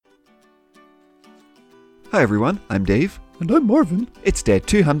Hi everyone, I'm Dave. And I'm Marvin. It's day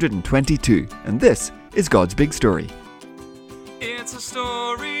 222, and this is God's Big Story. It's a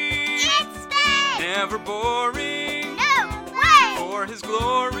story. It's big. Never boring. No way. For His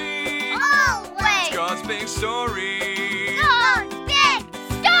glory. Always. It's God's big story. God's big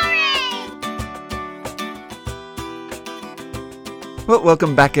story. Well,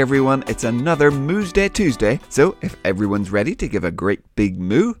 welcome back everyone. It's another Moo's Day Tuesday, so if everyone's ready to give a great big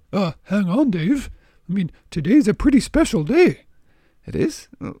moo... Hang on, Dave. I mean, today's a pretty special day. It is?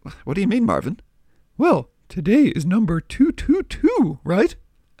 What do you mean, Marvin? Well, today is number 222, right?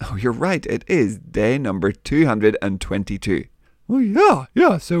 Oh, you're right. It is day number 222. Well,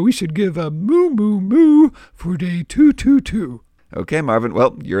 yeah, so we should give a moo for day 222. Okay, Marvin,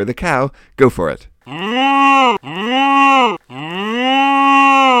 well, you're the cow. Go for it.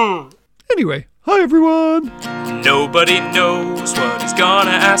 Anyway, hi everyone. Nobody knows what he's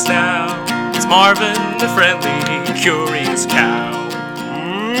gonna ask now. It's Marvin, the friendly, curious cow.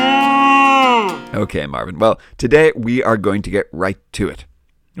 Okay, Marvin. Well, today we are going to get right to it.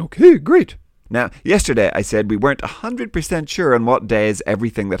 Okay, great. Now, yesterday I said we weren't 100% sure on what days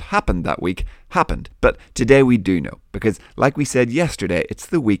everything that happened that week happened, but today we do know, because like we said yesterday, it's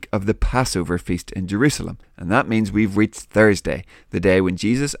the week of the Passover feast in Jerusalem, and that means we've reached Thursday, the day when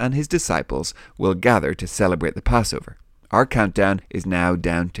Jesus and his disciples will gather to celebrate the Passover. Our countdown is now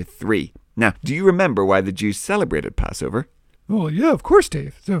down to 3. Now, do you remember why the Jews celebrated Passover? Oh, yeah, of course,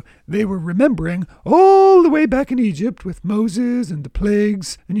 Dave. So they were remembering all the way back in Egypt with Moses and the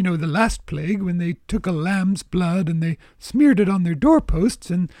plagues. And you know, the last plague when they took a lamb's blood and they smeared it on their doorposts,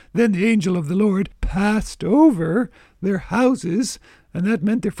 and then the angel of the Lord passed over their houses, and that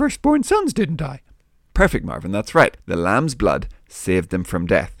meant their firstborn sons didn't die. Perfect, Marvin, that's right. The lamb's blood saved them from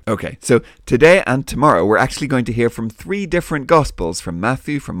death. Okay, so today and tomorrow we're actually going to hear from 3 different Gospels, from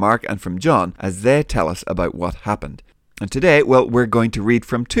Matthew, from Mark and from John, as they tell us about what happened. And today, well, we're going to read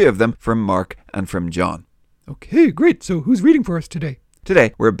from 2 of them, from Mark and from John. Okay, great. So who's reading for us today?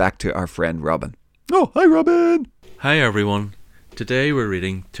 Today, we're back to our friend Robin. Oh, hi Robin. Hi everyone. Today we're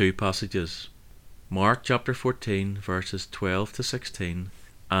reading 2 passages. Mark chapter 14 verses 12 to 16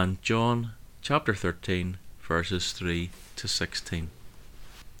 and John chapter 13 verses 3 to 16.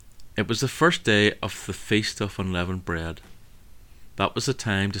 It was the first day of the Feast of Unleavened Bread. That was the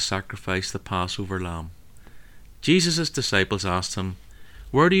time to sacrifice the Passover lamb. Jesus' disciples asked him,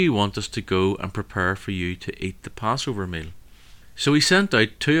 "Where do you want us to go and prepare for you to eat the Passover meal?" So he sent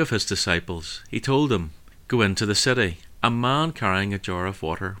out 2 of his disciples. He told them, "Go into the city. A man carrying a jar of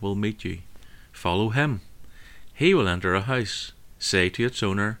water will meet you. Follow him. He will enter a house. Say to its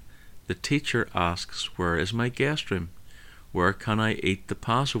owner, 'The teacher asks, where is my guest room? Where can I eat the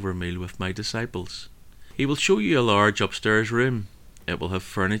Passover meal with my disciples?' He will show you a large upstairs room. It will have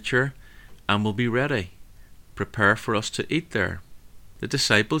furniture and will be ready. Prepare for us to eat there." The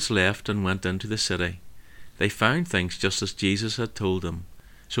disciples left and went into the city. They found things just as Jesus had told them,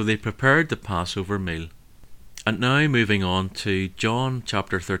 so they prepared the Passover meal. And now moving on to John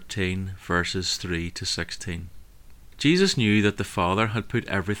chapter 13 verses 3 to 16. Jesus knew that the Father had put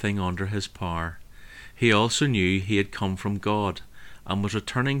everything under his power. He also knew he had come from God and was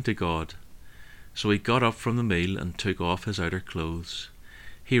returning to God. So he got up from the meal and took off his outer clothes.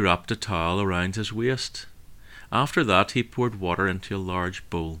 He wrapped a towel around his waist. After that he poured water into a large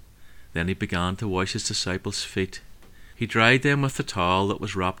bowl. Then he began to wash his disciples' feet. He dried them with the towel that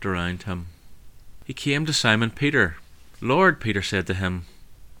was wrapped around him. He came to Simon Peter. "Lord," Peter said to him,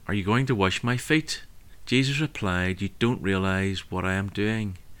 "are you going to wash my feet?" Jesus replied, "You don't realize what I am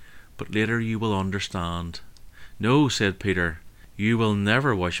doing, but later you will understand." "No," said Peter, "you will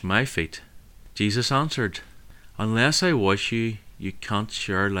never wash my feet." Jesus answered, "Unless I wash you, you can't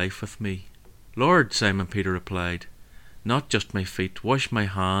share life with me." "Lord," Simon Peter replied, "not just my feet, wash my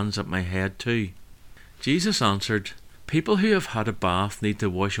hands and my head too." Jesus answered, "People who have had a bath need to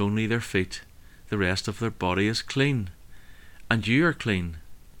wash only their feet. The rest of their body is clean. And you are clean,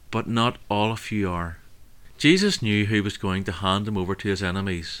 but not all of you are." Jesus knew who was going to hand him over to his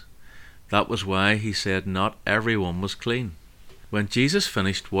enemies. That was why he said not everyone was clean. When Jesus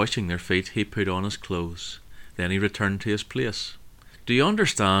finished washing their feet, he put on his clothes. Then he returned to his place. "Do you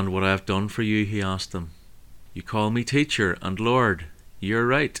understand what I have done for you?" he asked them. "You call me teacher and Lord. You're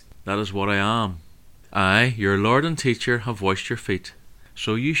right, that is what I am. I, your Lord and teacher, have washed your feet,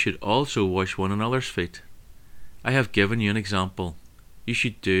 so you should also wash one another's feet. I have given you an example. You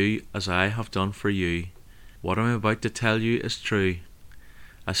should do as I have done for you. What I'm about to tell you is true.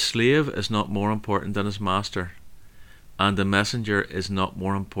 A slave is not more important than his master, and a messenger is not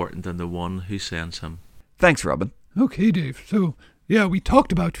more important than the one who sends him." Thanks, Robin. Okay, Dave. So Yeah, we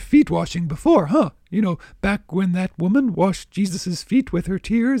talked about feet washing before, huh? You know, back when that woman washed Jesus' feet with her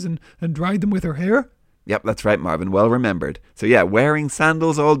tears and dried them with her hair. Yep, that's right, Marvin. Well remembered. So yeah, wearing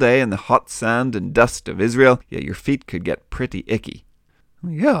sandals all day in the hot sand and dust of Israel, yeah, your feet could get pretty icky.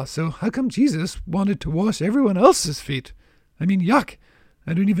 Yeah, so how come Jesus wanted to wash everyone else's feet? I mean, yuck.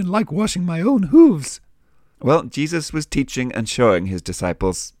 I don't even like washing my own hooves. Well, Jesus was teaching and showing his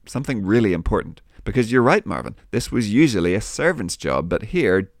disciples something really important. Because you're right, Marvin, this was usually a servant's job, but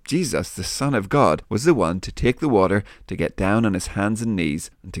here, Jesus, the Son of God, was the one to take the water, to get down on his hands and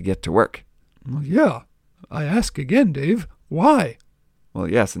knees, and to get to work. Well, yeah. I ask again, Dave, why? Well,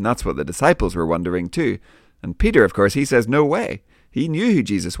 yes, and that's what the disciples were wondering too. And Peter, of course, he says no way. He knew who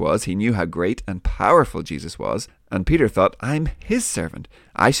Jesus was, he knew how great and powerful Jesus was, and Peter thought, I'm his servant.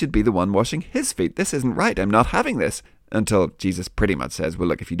 I should be the one washing his feet. This isn't right, I'm not having this. Until Jesus pretty much says, well,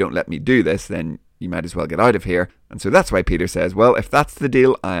 look, if you don't let me do this, then you might as well get out of here. And so that's why Peter says, well, if that's the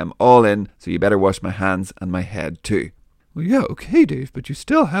deal, I am all in, so you better wash my hands and my head too. Well, yeah, okay, Dave, but you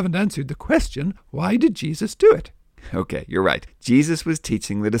still haven't answered the question, why did Jesus do it? Okay, you're right. Jesus was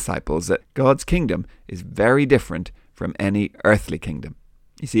teaching the disciples that God's kingdom is very different from any earthly kingdom.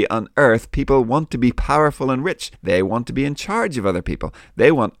 You see, on earth, people want to be powerful and rich. They want to be in charge of other people.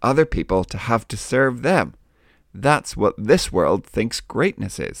 They want other people to have to serve them. That's what this world thinks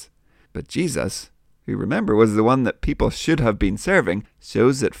greatness is. But Jesus, who remember was the one that people should have been serving,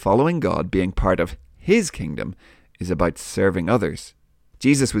 shows that following God, being part of his kingdom, is about serving others.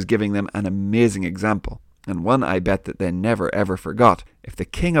 Jesus was giving them an amazing example, and one I bet that they never ever forgot. If the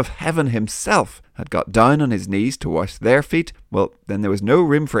King of Heaven himself had got down on his knees to wash their feet, well, then there was no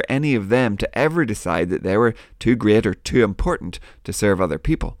room for any of them to ever decide that they were too great or too important to serve other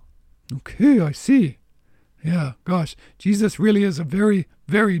people. Okay, I see. Yeah, gosh, Jesus really is a very,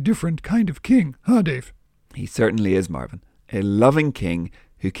 very different kind of king, huh, Dave? He certainly is, Marvin. A loving king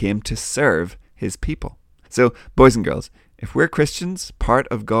who came to serve his people. So, boys and girls, if we're Christians, part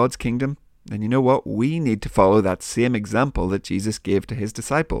of God's kingdom, then you know what? We need to follow that same example that Jesus gave to his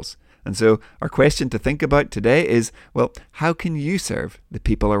disciples. And so our question to think about today is, well, how can you serve the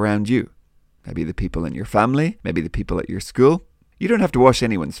people around you? Maybe the people in your family, maybe the people at your school. You don't have to wash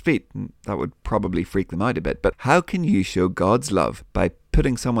anyone's feet. That would probably freak them out a bit. But how can you show God's love by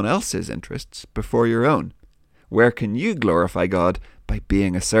putting someone else's interests before your own? Where can you glorify God by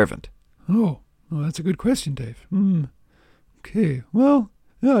being a servant? Oh, that's a good question, Dave. Okay, well,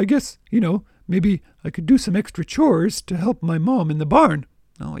 yeah, I guess, maybe I could do some extra chores to help my mom in the barn.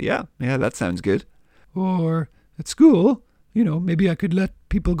 Oh, yeah, that sounds good. Or at school, maybe I could let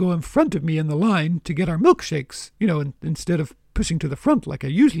people go in front of me in the line to get our milkshakes, instead of pushing to the front like I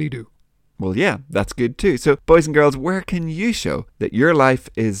usually do. Well, yeah, that's good too. So, boys and girls, where can you show that your life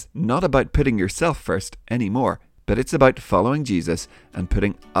is not about putting yourself first anymore, but it's about following Jesus and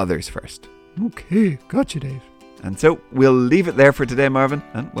putting others first? Okay, gotcha, Dave. And so, we'll leave it there for today, Marvin,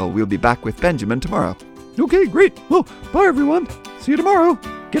 and, well, we'll be back with Benjamin tomorrow. Okay, great. Well, bye, everyone. See you tomorrow.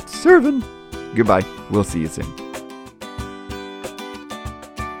 Get serving. Goodbye. We'll see you soon.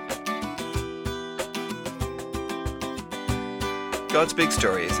 God's Big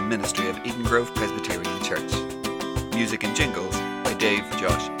Story is a ministry of Eden Grove Presbyterian Church. Music and jingles by Dave,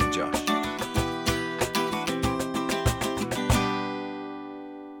 Josh, and Josh.